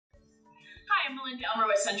I'm Melinda Elmer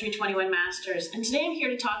with Century 21 Masters, and today I'm here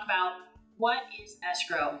to talk about what is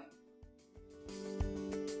escrow.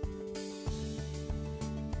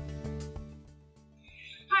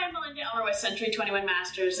 Hi, I'm Melinda Elmer with Century 21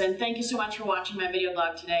 Masters, and thank you so much for watching my video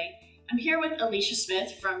blog today. I'm here with Alicia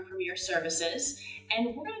Smith from Premier Services, and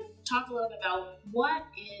we're going to talk a little bit about what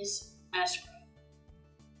is escrow.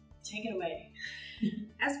 Take it away.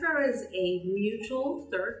 Escrow is a mutual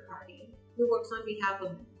third party who works on behalf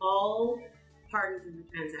of all parties in the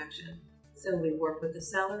transaction. So we work with the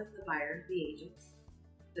seller, the buyer, the agents,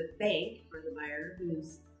 the bank or the buyer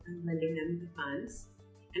who's lending them the funds,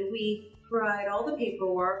 and we provide all the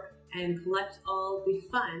paperwork and collect all the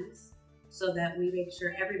funds so that we make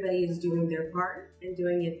sure everybody is doing their part and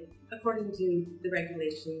doing it according to the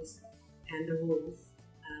regulations and the rules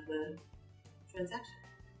of the transaction.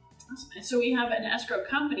 Awesome. And so we have an escrow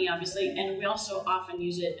company, obviously, and we also often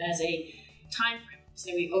use it as a time frame.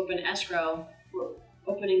 Say we open escrow, we're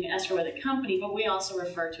opening escrow with a company, but we also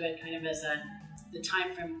refer to it kind of as the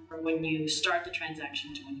time frame from when you start the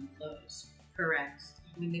transaction to when you close. Correct.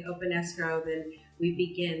 When we open escrow, then we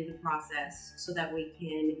begin the process so that we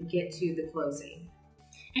can get to the closing.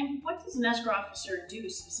 And what does an escrow officer do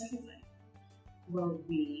specifically? Well,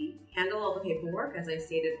 we handle all the paperwork, as I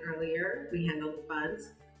stated earlier. We handle the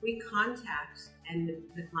funds. We contact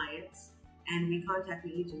the clients, and we contact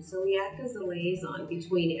the agents. So we act as a liaison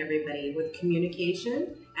between everybody with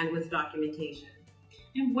communication and with documentation.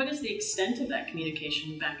 And what is the extent of that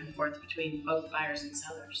communication back and forth between both buyers and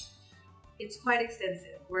sellers? It's quite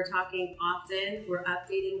extensive. We're talking often, we're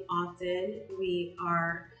updating often. We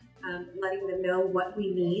are letting them know what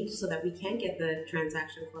we need so that we can get the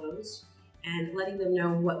transaction closed, and letting them know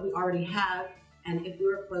what we already have and if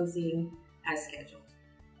we're closing as scheduled.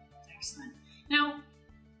 Excellent. Now,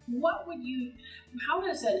 how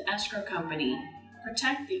does an escrow company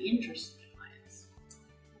protect the interest of the clients?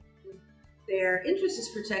 Their interest is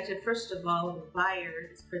protected. First of all, the buyer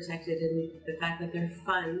is protected in the fact that their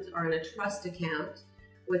funds are in a trust account,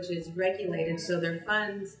 which is regulated, so their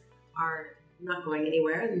funds are not going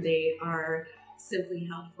anywhere and they are simply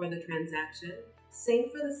held for the transaction. Same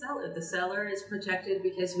for the seller. The seller is protected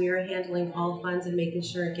because we are handling all funds and making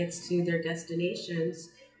sure it gets to their destinations,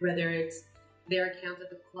 whether it's their account at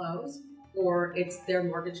the close or it's their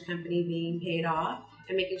mortgage company being paid off,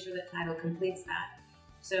 and making sure that title completes that.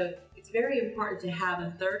 So it's very important to have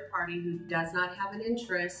a third party who does not have an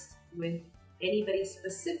interest with anybody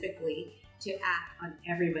specifically to act on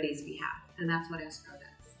everybody's behalf, and that's what escrow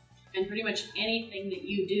does. And pretty much anything that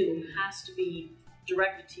you do has to be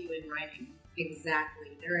directed to you in writing.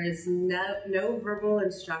 Exactly. There is no verbal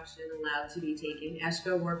instruction allowed to be taken.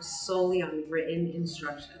 Escrow works solely on written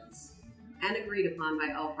instructions and agreed upon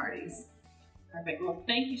by all parties. Perfect. Well,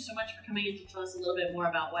 thank you so much for coming in to tell us a little bit more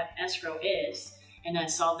about what escrow is and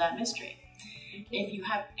solve that mystery. If you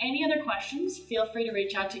have any other questions, feel free to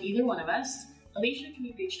reach out to either one of us. Alicia can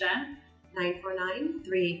be reached at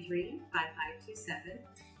 949-383-5527.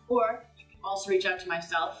 Or you can also reach out to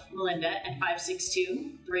myself, Melinda, at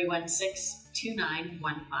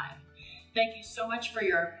 562-316-2915. Thank you so much for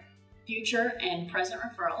your future and present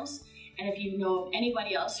referrals. And if you know of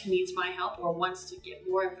anybody else who needs my help or wants to get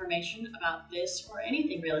more information about this or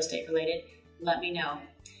anything real estate related, let me know.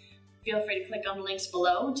 Feel free to click on the links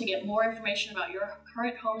below to get more information about your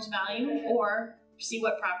current home's value or see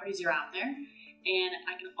what properties are out there. And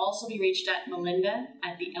I can also be reached at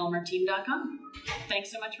melinda@theelmerteam.com. Thanks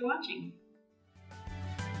so much for watching.